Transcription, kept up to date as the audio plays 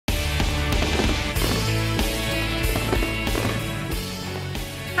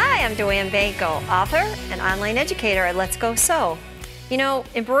Hi, I'm Joanne Banko, author and online educator at Let's Go Sew. You know,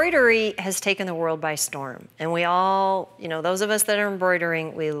 embroidery has taken the world by storm, and we all, those of us that are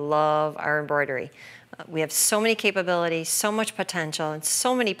embroidering, we love our embroidery. We have so many capabilities, so much potential, and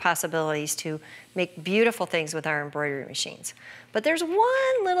so many possibilities to make beautiful things with our embroidery machines. But there's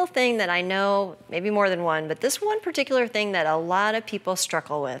one little thing that I know, maybe more than one, but this one particular thing that a lot of people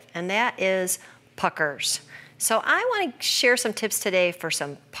struggle with, and that is puckers. So I want to share some tips today for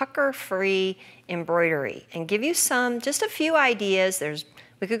some pucker-free embroidery and give you just a few ideas.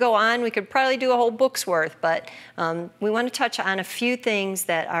 We could go on, we could probably do a whole book's worth, but we want to touch on a few things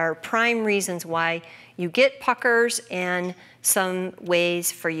that are prime reasons why you get puckers and some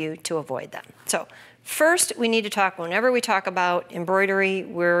ways for you to avoid them. So first, we need to talk, whenever we talk about embroidery,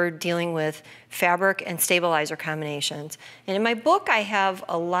 we're dealing with fabric and stabilizer combinations. And in my book, I have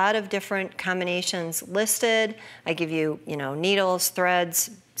a lot of different combinations listed. I give you, needles,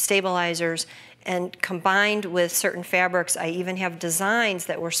 threads, stabilizers, and combined with certain fabrics, I even have designs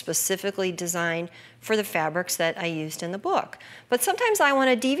that were specifically designed for the fabrics that I used in the book. But sometimes I want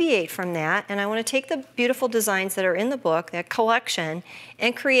to deviate from that, and I want to take the beautiful designs that are in the book, that collection,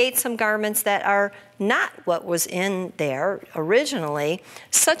 and create some garments that are not what was in there originally,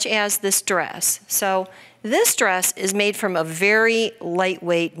 such as this dress. So this dress is made from a very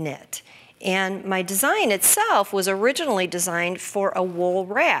lightweight knit. And my design itself was originally designed for a wool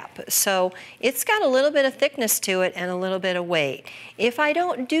wrap. So it's got a little bit of thickness to it and a little bit of weight. If I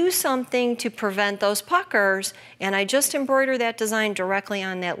don't do something to prevent those puckers and I just embroider that design directly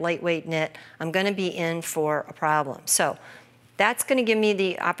on that lightweight knit, I'm going to be in for a problem. So that's going to give me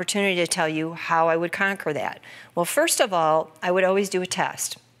the opportunity to tell you how I would conquer that. Well, first of all, I would always do a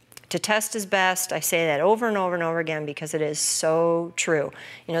test. To test is best. I say that over and over and over again because it is so true.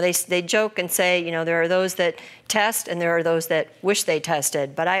 They joke and say, there are those that test and there are those that wish they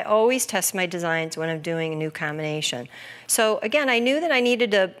tested, but I always test my designs when I'm doing a new combination. So again, I knew that I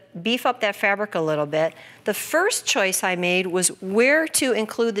needed to beef up that fabric a little bit. The first choice I made was where to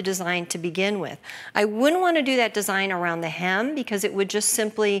include the design to begin with. I wouldn't want to do that design around the hem because it would just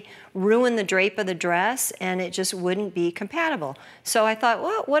simply ruin the drape of the dress and it just wouldn't be compatible. So I thought,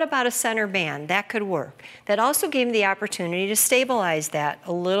 well, what about a center band? That could work. That also gave me the opportunity to stabilize that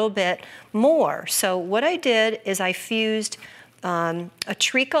a little bit more. So what I did is I fused a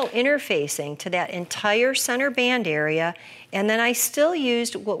treacle interfacing to that entire center band area, and then I still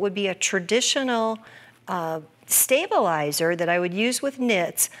used what would be a traditional stabilizer that I would use with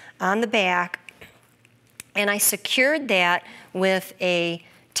knits on the back, and I secured that with a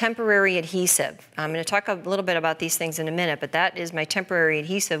temporary adhesive. I'm going to talk a little bit about these things in a minute, but that is my temporary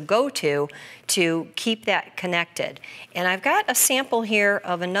adhesive go-to to keep that connected. And I've got a sample here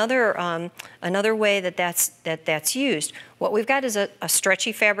of another way that's used. What we've got is a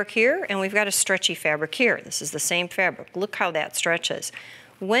stretchy fabric here, and we've got a stretchy fabric here. This is the same fabric. Look how that stretches.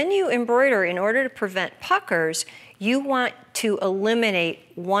 When you embroider, in order to prevent puckers, you want to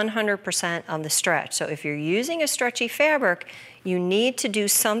eliminate 100% of the stretch. So if you're using a stretchy fabric, you need to do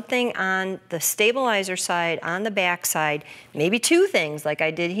something on the stabilizer side, on the back side, maybe two things like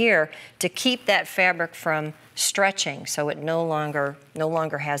I did here, to keep that fabric from stretching so it no longer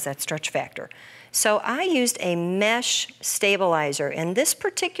has that stretch factor. So I used a mesh stabilizer, and this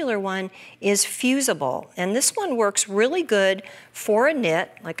particular one is fusible. And this one works really good for a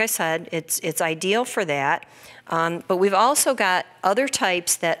knit. Like I said, it's ideal for that. But we've also got other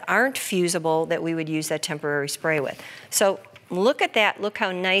types that aren't fusible that we would use that temporary spray with. So look at that, look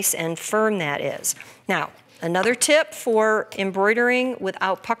how nice and firm that is. Now, another tip for embroidering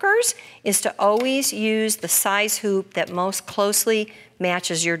without puckers is to always use the size hoop that most closely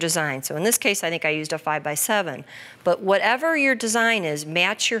matches your design. So in this case, I think I used a 5x7. But whatever your design is,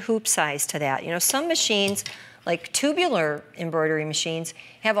 match your hoop size to that. Some machines, like tubular embroidery machines,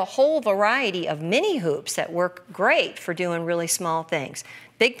 have a whole variety of mini hoops that work great for doing really small things.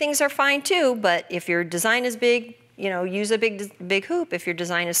 Big things are fine too, but if your design is big, use a big hoop. If your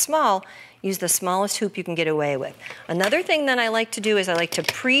design is small, use the smallest hoop you can get away with. Another thing that I like to do is I like to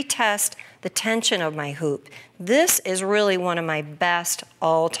pre-test the tension of my hoop. This is really one of my best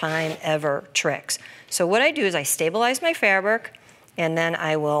all-time ever tricks. So what I do is I stabilize my fabric, and then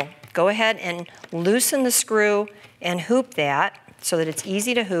I will go ahead and loosen the screw and hoop that so that it's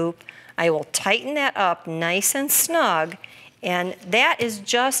easy to hoop. I will tighten that up nice and snug, and that is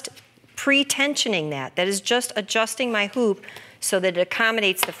just pre-tensioning that. That is just adjusting my hoop so that it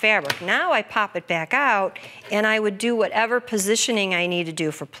accommodates the fabric. Now I pop it back out, and I would do whatever positioning I need to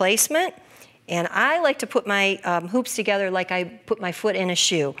do for placement. And I like to put my hoops together like I put my foot in a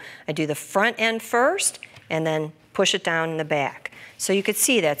shoe. I do the front end first, and then put push it down in the back. So you can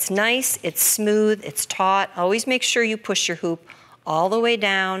see that's nice, it's smooth, it's taut. Always make sure you push your hoop all the way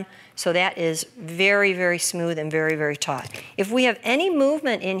down, so that is very, very smooth and very, very taut. If we have any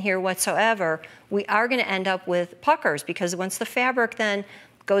movement in here whatsoever, we are going to end up with puckers, because once the fabric then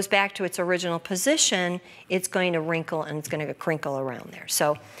goes back to its original position, it's going to wrinkle and it's going to crinkle around there.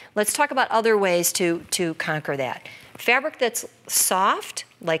 So let's talk about other ways to conquer that. Fabric that's soft,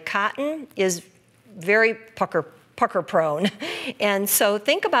 like cotton, is very pucker prone. And so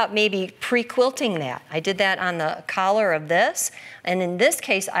think about maybe pre-quilting that. I did that on the collar of this. And in this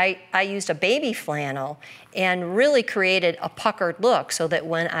case, I used a baby flannel and really created a puckered look so that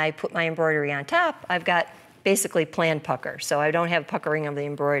when I put my embroidery on top, I've got basically planned pucker, so I don't have puckering of the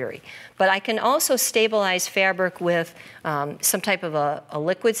embroidery. But I can also stabilize fabric with some type of a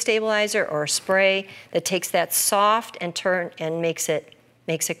liquid stabilizer or a spray that takes that soft and makes it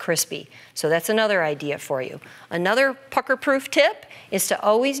crispy. So that's another idea for you. Another pucker-proof tip is to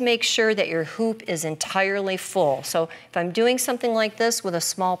always make sure that your hoop is entirely full. So if I'm doing something like this with a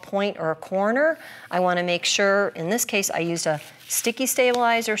small point or a corner, I want to make sure, in this case, I used a sticky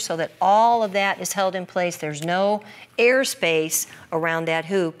stabilizer so that all of that is held in place. There's no airspace around that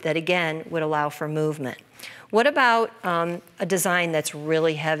hoop that, again, would allow for movement. What about a design that's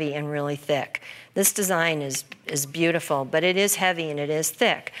really heavy and really thick? This design is beautiful, but it is heavy and it is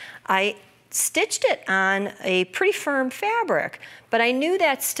thick. I stitched it on a pretty firm fabric, but I knew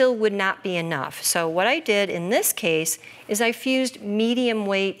that still would not be enough. So what I did in this case is I fused medium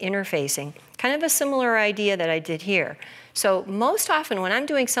weight interfacing, kind of a similar idea that I did here. So most often when I'm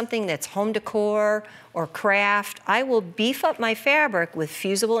doing something that's home decor or craft, I will beef up my fabric with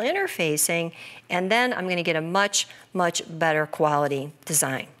fusible interfacing, and then I'm going to get a much, much better quality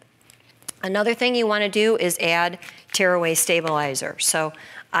design. Another thing you want to do is add tearaway stabilizer. So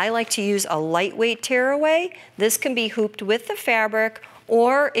I like to use a lightweight tearaway. This can be hooped with the fabric,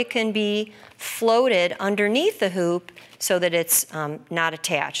 or it can be floated underneath the hoop so that it's not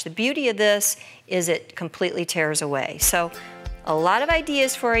attached. The beauty of this is it completely tears away. So a lot of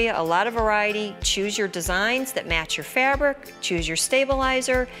ideas for you, a lot of variety. Choose your designs that match your fabric, choose your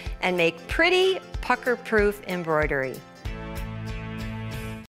stabilizer, and make pretty pucker-proof embroidery.